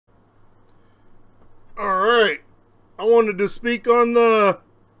All right. I wanted to speak on the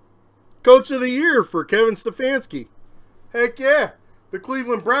Coach of the Year for Kevin Stefanski. Heck yeah. The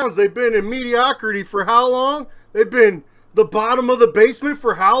Cleveland Browns, they've been in mediocrity for how long? They've been the bottom of the basement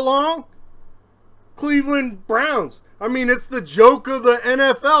for how long? Cleveland Browns. I mean, it's the joke of the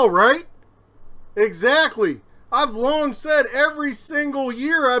NFL, right? Exactly. I've long said every single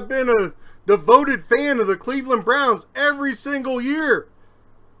year I've been a devoted fan of the Cleveland Browns. Every single year.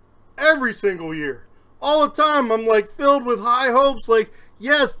 Every single year. All the time I'm like filled with high hopes, like,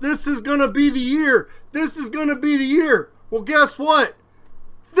 yes, this is going to be the year. This is going to be the year. Well, guess what?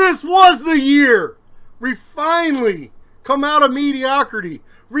 This was the year. We finally come out of mediocrity.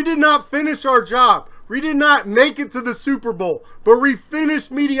 We did not finish our job. We did not make it to the Super Bowl, but we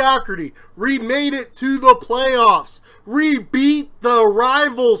finished mediocrity. We made it to the playoffs. We beat the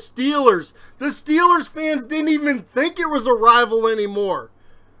rival Steelers. The Steelers fans didn't even think it was a rival anymore.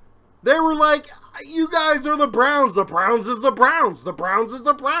 They were like, you guys are the Browns. The Browns is the Browns. The Browns is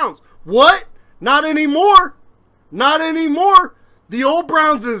the Browns. What? Not anymore. Not anymore. The old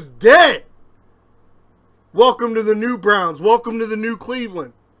Browns is dead. Welcome to the new Browns. Welcome to the new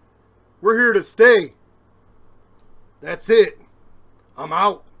Cleveland. We're here to stay. That's it. I'm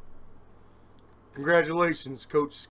out. Congratulations, Coach.